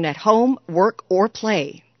situation at home, work, or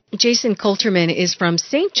play. Jason Coulterman is from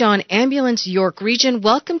St. John Ambulance, York Region.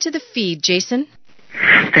 Welcome to The Feed, Jason.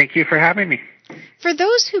 Thank you for having me. For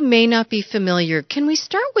those who may not be familiar, can we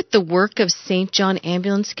start with the work of St. John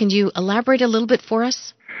Ambulance? Can you elaborate a little bit for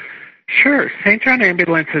us? Sure. St. John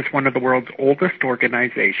Ambulance is one of the world's oldest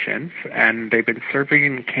organizations, and they've been serving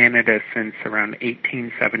in Canada since around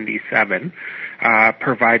 1877,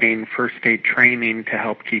 providing first aid training to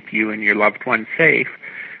help keep you and your loved ones safe.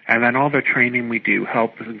 And then all the training we do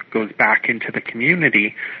goes back into the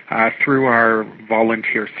community through our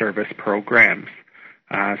volunteer service programs.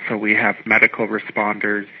 So we have medical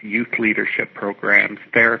responders, youth leadership programs,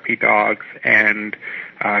 therapy dogs, and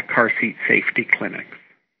car seat safety clinics.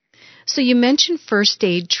 So you mentioned first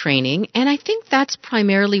aid training, and I think that's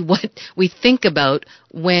primarily what we think about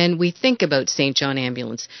when we think about St. John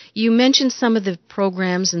Ambulance. You mentioned some of the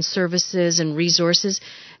programs and services and resources.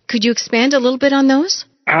 Could you expand a little bit on those?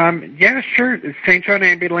 Yeah, sure. St. John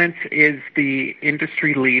Ambulance is the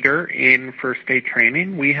industry leader in first aid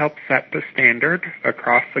training. We help set the standard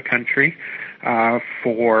across the country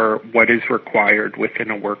for what is required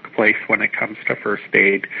within a workplace when it comes to first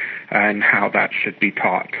aid and how that should be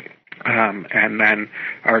taught. And then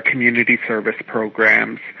our community service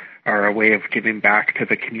programs are a way of giving back to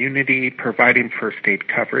the community, providing first aid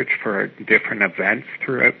coverage for different events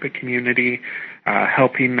throughout the community,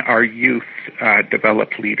 helping our youth develop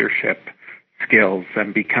leadership skills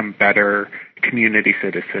and become better community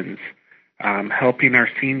citizens, helping our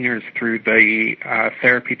seniors through the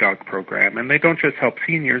therapy dog program. And they don't just help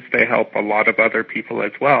seniors, they help a lot of other people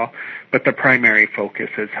as well, but the primary focus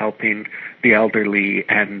is helping the elderly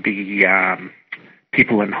and the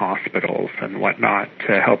people in hospitals and whatnot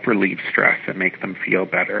to help relieve stress and make them feel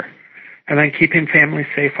better. And then keeping families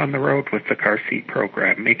safe on the road with the car seat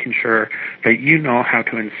program, making sure that you know how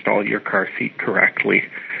to install your car seat correctly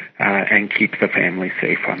and keep the family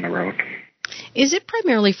safe on the road. Is it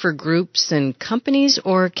primarily for groups and companies,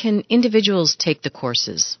 or can individuals take the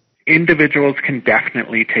courses? Individuals can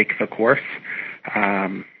definitely take the course.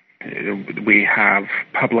 We have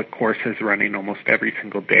public courses running almost every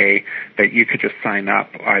single day that you could just sign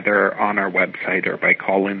up either on our website or by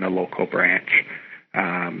calling the local branch.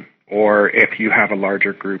 Or if you have a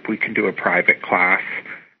larger group, we can do a private class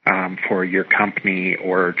for your company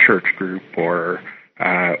or church group or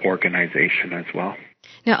organization as well.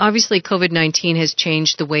 Now, obviously, COVID-19 has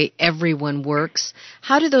changed the way everyone works.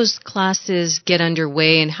 How do those classes get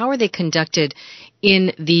underway, and how are they conducted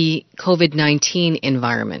in the COVID-19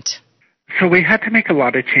 environment? So we had to make a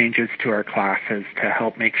lot of changes to our classes to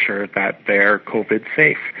help make sure that they're COVID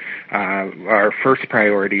safe. Our first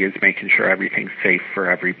priority is making sure everything's safe for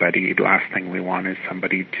everybody. The last thing we want is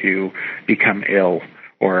somebody to become ill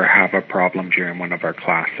or have a problem during one of our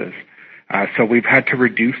classes. So we've had to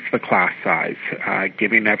reduce the class size,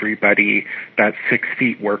 giving everybody that 6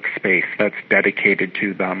 feet workspace that's dedicated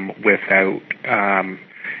to them without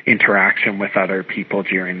interaction with other people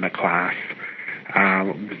during the class.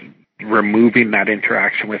 Removing that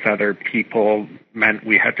interaction with other people meant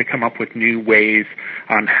we had to come up with new ways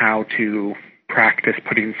on how to practice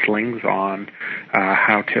putting slings on,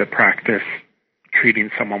 how to practice treating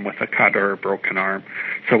someone with a cut or a broken arm.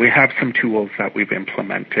 So we have some tools that we've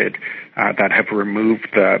implemented that have removed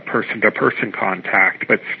the person-to-person contact,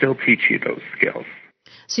 but still teach you those skills.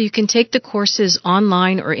 So you can take the courses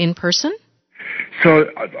online or in person? So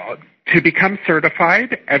to become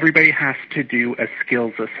certified, everybody has to do a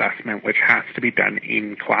skills assessment, which has to be done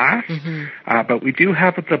in class. Mm-hmm. But we do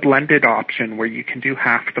have the blended option where you can do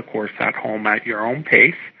half the course at home at your own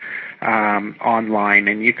pace online,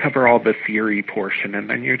 and you cover all the theory portion, and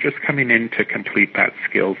then you're just coming in to complete that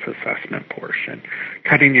skills assessment portion,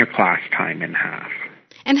 cutting your class time in half.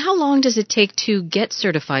 And how long does it take to get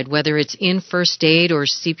certified, whether it's in first aid or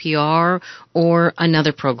CPR or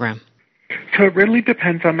another program? So it really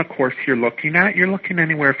depends on the course you're looking at. You're looking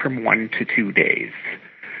anywhere from 1 to 2 days.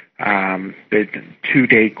 The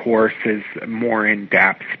 2-day course is more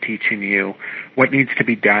in-depth, teaching you what needs to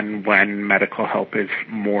be done when medical help is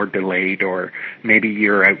more delayed, or maybe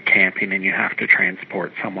you're out camping and you have to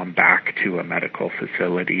transport someone back to a medical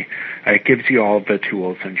facility. It gives you all the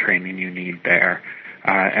tools and training you need there.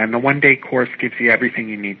 And the 1-day course gives you everything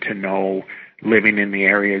you need to know living in the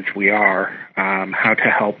areas we are, how to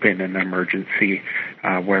help in an emergency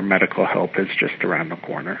where medical help is just around the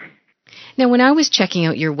corner. Now, when I was checking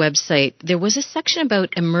out your website, there was a section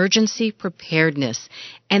about emergency preparedness,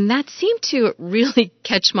 and that seemed to really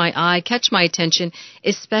catch my attention,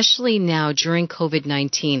 especially now during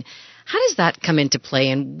COVID-19. How does that come into play,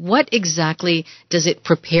 and what exactly does it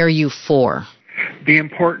prepare you for? The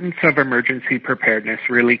importance of emergency preparedness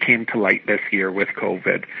really came to light this year with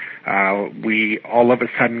COVID. We all of a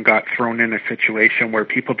sudden got thrown in a situation where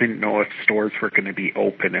people didn't know if stores were going to be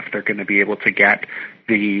open, if they're going to be able to get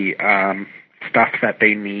the stuff that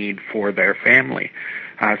they need for their family.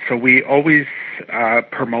 So we always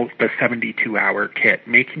promote the 72-hour kit,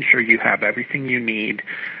 making sure you have everything you need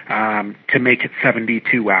to make it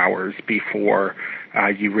 72 hours before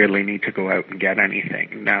you really need to go out and get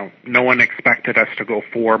anything. Now, no one expected us to go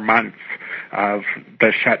 4 months of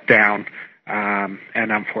the shutdown,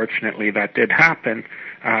 and unfortunately that did happen,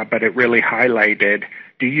 but it really highlighted,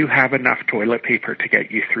 do you have enough toilet paper to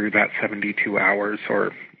get you through that 72 hours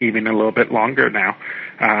or even a little bit longer now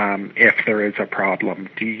if there is a problem?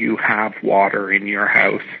 Do you have water in your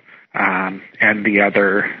house and the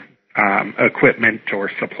other equipment or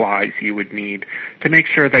supplies you would need to make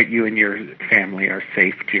sure that you and your family are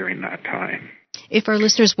safe during that time? If our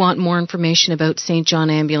listeners want more information about St. John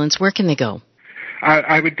Ambulance, where can they go?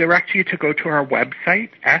 I would direct you to go to our website,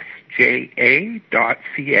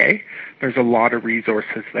 sja.ca. There's a lot of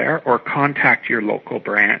resources there, or contact your local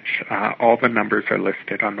branch. All the numbers are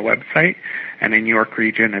listed on the website, and in York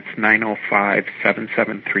Region, it's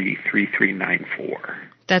 905-773-3394.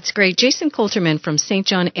 That's great. Jason Coulterman from St.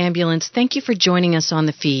 John Ambulance, thank you for joining us on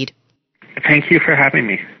The Feed. Thank you for having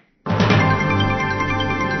me.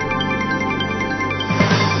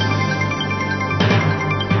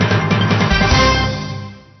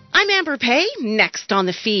 I'm Amber Pay. Next on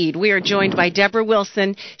The Feed, we are joined by Deborah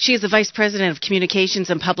Wilson. She is the Vice President of Communications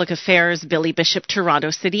and Public Affairs, Billy Bishop,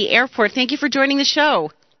 Toronto City Airport. Thank you for joining the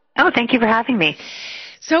show. Oh, thank you for having me.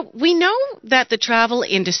 So we know that the travel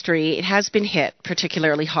industry has been hit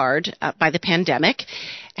particularly hard by the pandemic.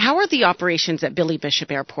 How are the operations at Billy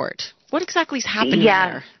Bishop Airport? What exactly is happening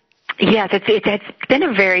there? Yes, it's been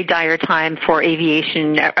a very dire time for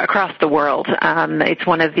aviation across the world. It's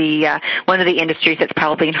one of the industries that's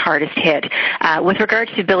probably been hardest hit. With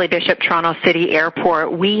regards to Billy Bishop Toronto City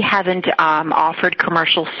Airport, we haven't offered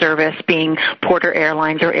commercial service, being Porter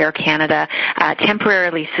Airlines or Air Canada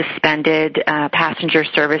temporarily suspended passenger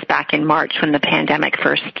service back in March when the pandemic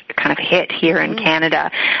first kind of hit here in Canada.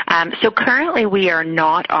 So currently we are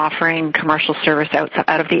not offering commercial service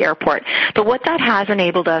out of the airport. But what that has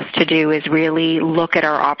enabled us to do is really look at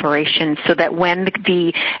our operations so that when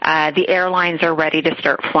the airlines are ready to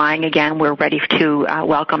start flying again, we're ready to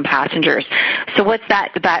welcome passengers. So what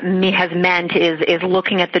that has meant is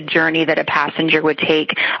looking at the journey that a passenger would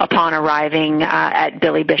take upon arriving at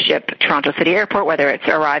Billy Bishop Toronto City Airport, whether it's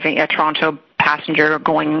arriving at Toronto passenger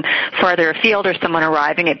going farther afield or someone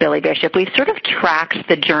arriving at Billy Bishop. We've sort of tracked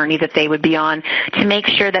the journey that they would be on to make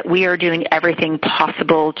sure that we are doing everything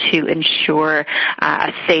possible to ensure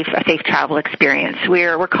a safe travel experience.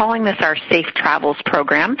 We're calling this our Safe Travels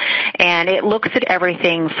program, and it looks at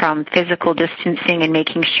everything from physical distancing and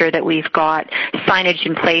making sure that we've got signage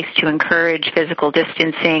in place to encourage physical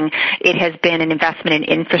distancing. It has been an investment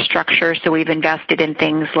in infrastructure, so we've invested in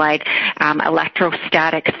things like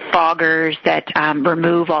electrostatic foggers that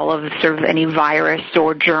remove all of sort of any virus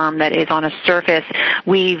or germ that is on a surface.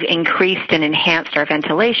 We've increased and enhanced our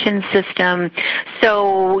ventilation system.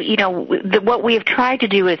 So, what we've tried to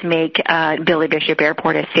do is make Billy Bishop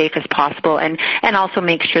Airport as safe as possible, and also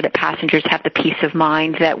make sure that passengers have the peace of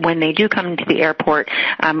mind that when they do come into the airport,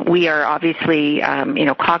 we are obviously,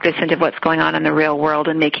 cognizant of what's going on in the real world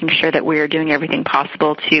and making sure that we are doing everything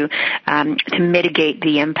possible to mitigate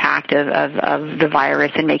the impact of the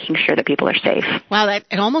virus and making sure that people are safe. Wow,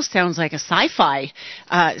 it almost sounds like a sci-fi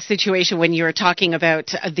situation when you were talking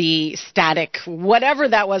about the static, whatever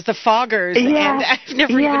that was, the foggers. Yeah. And I've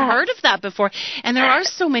never even heard of that before. And there are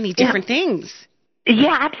so many different things.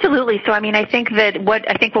 Yeah, absolutely. So, I think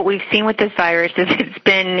what we've seen with this virus is it's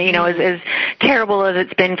been, as terrible as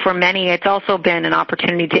it's been for many, it's also been an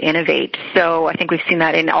opportunity to innovate. So I think we've seen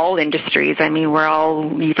that in all industries. We're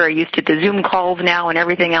all very used to the Zoom calls now and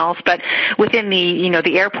everything else, but within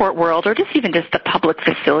the airport world, or just the public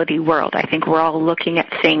facility world, I think we're all looking at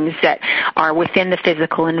things that are within the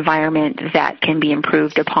physical environment that can be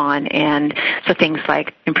improved upon. And so things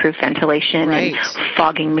like improved ventilation and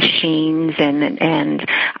fogging machines and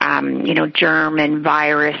germ and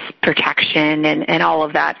virus protection and all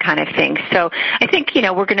of that kind of thing. So I think,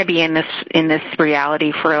 we're going to be in this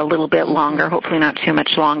reality for a little bit longer, hopefully not too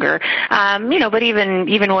much longer. But even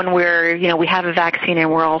when we have a vaccine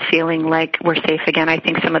and we're all feeling like we're safe again, I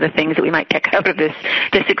think some of the things that we might pick out of this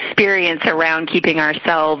experience around keeping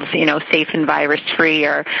ourselves, safe and virus free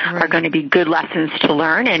are going to be good lessons to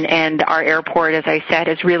learn. And our airport, as I said,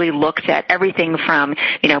 has really looked at everything from,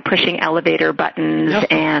 pushing elevator buttons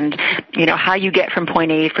and how you get from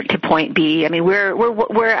point A to point B.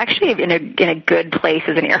 We're actually in a good place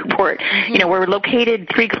as an airport. We're located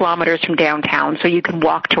 3 kilometers from downtown, so you can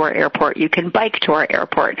walk to our airport, you can bike to our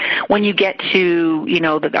airport. When you get to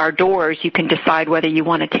our doors, you can decide whether you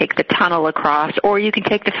want to take the tunnel across or you can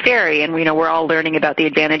take the ferry. And we're all learning about the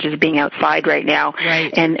advantages of being outside right now,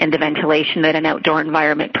 and the ventilation that an outdoor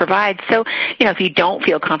environment provides. So if you don't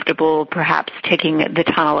feel comfortable perhaps taking the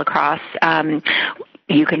tunnel across,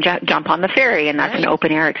 you can jump on the ferry, and that's an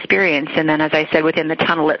open-air experience. And then, as I said, within the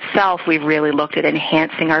tunnel itself, we've really looked at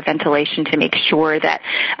enhancing our ventilation to make sure that,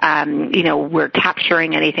 we're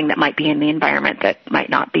capturing anything that might be in the environment that might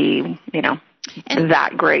not be,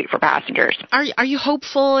 that great for passengers. Are you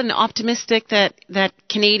hopeful and optimistic that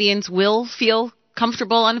Canadians will feel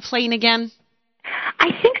comfortable on a plane again? I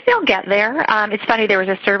think They'll get there. It's funny, there was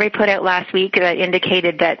a survey put out last week that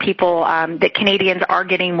indicated that that Canadians are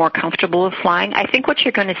getting more comfortable with flying. I think what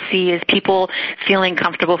you're going to see is people feeling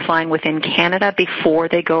comfortable flying within Canada before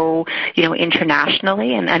they go,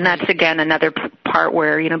 internationally. And that's, again, another part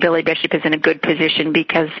where, Billy Bishop is in a good position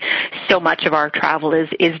because so much of our travel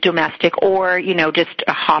is domestic or, just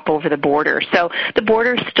a hop over the border. So the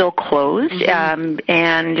border is still closed,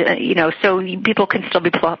 so people can still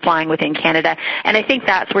be flying within Canada. And I think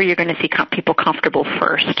that's where you're going to see people comfortable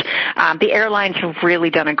first. The airlines have really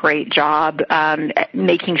done a great job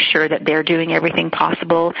making sure that they're doing everything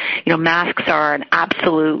possible. Masks are an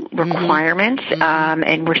absolute requirement,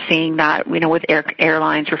 and we're seeing that, with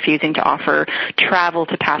airlines refusing to offer travel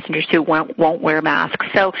to passengers who won't wear masks.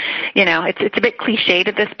 So, it's a bit cliched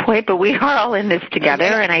at this point, but we are all in this together,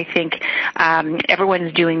 and I think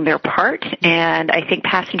everyone's doing their part, and I think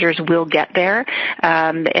passengers will get there.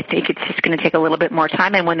 I think it's just going to take a little bit more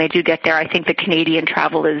time, and when they do get there, I think the Canadian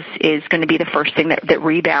travel is going to be the first thing that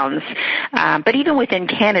rebounds. But even within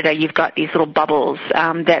Canada, you've got these little bubbles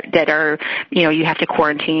that are, you have to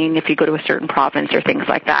quarantine if you go to a certain province or things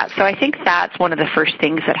like that. So I think that's one of the first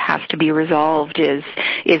things that has to be resolved is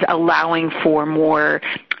allowing for more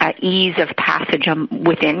ease of passage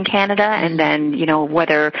within Canada, and then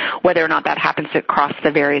whether or not that happens across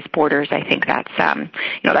the various borders, I think that's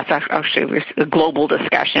actually a global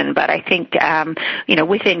discussion. But I think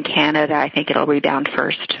within Canada, I think it'll rebound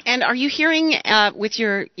first. And are you hearing with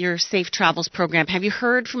your Safe Travels program? Have you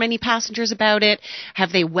heard from any passengers about it?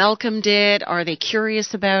 Have they welcomed it? Are they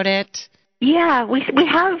curious about it? Yeah, we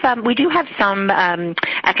do have some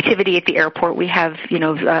activity at the airport. We have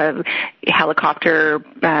helicopter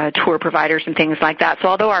tour providers and things like that. So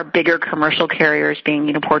although our bigger commercial carriers,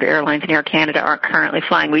 being Porter Airlines and Air Canada, aren't currently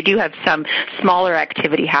flying, we do have some smaller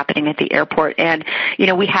activity happening at the airport. And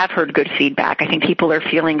we have heard good feedback. I think people are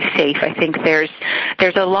feeling safe. I think there's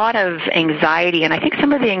a lot of anxiety, and I think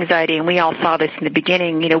some of the anxiety, and we all saw this in the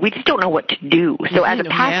beginning. We just don't know what to do. So as a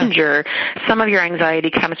passenger, some of your anxiety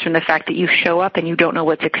comes from the fact that you show up and you don't know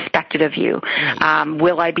what's expected of you.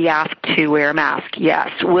 Will I be asked to wear a mask? Yes.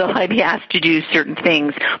 Will I be asked to do certain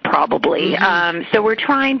things? Probably. So we're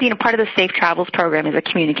trying, part of the Safe Travels program is a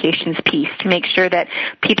communications piece to make sure that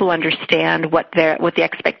people understand what the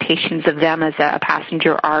expectations of them as a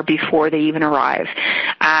passenger are before they even arrive,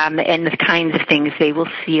 and the kinds of things they will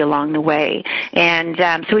see along the way. And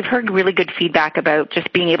so we've heard really good feedback about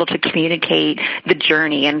just being able to communicate the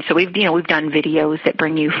journey. And so we've done videos that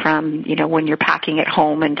bring you from, when you're packing at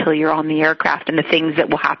home until you're on the aircraft and the things that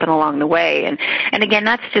will happen along the way. And again,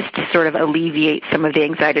 that's just to sort of alleviate some of the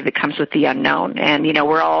anxiety that comes with the unknown. And,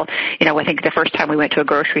 we're all, I think the first time we went to a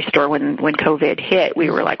grocery store when COVID hit,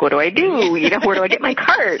 we were like, what do I do? Where do I get my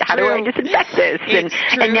cart? How do I disinfect this?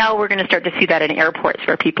 And now we're going to start to see that in airports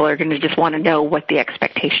where people are going to just want to know what the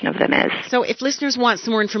expectation of them is. So if listeners want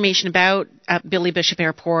some more information about Billy Bishop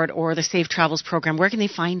Airport or the Safe Travels program, where can they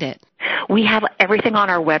find it? We have everything on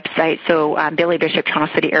our website. So Billy Bishop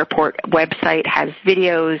Toronto City Airport website has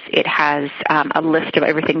videos. It has a list of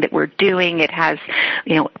everything that we're doing. It has,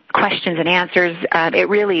 questions and answers. It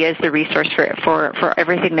really is the resource for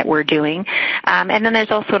everything that we're doing. And then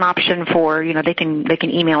there's also an option for, they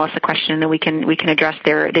can email us a question and then we can address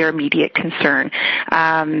their immediate concern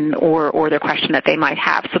or their question that they might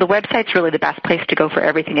have. So the website's really the best place to go for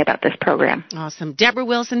everything about this program. Awesome. Deborah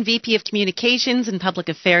Wilson, VP of Communications and Public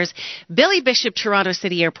Affairs, Billy Bishop Toronto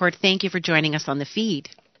City Airport. Thank you for joining us on The Feed.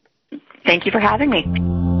 Thank you for having me.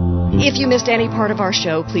 If you missed any part of our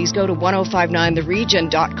show, please go to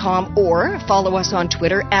 1059theregion.com or follow us on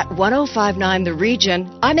Twitter at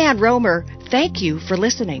 1059theregion. I'm Ann Romer. Thank you for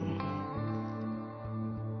listening.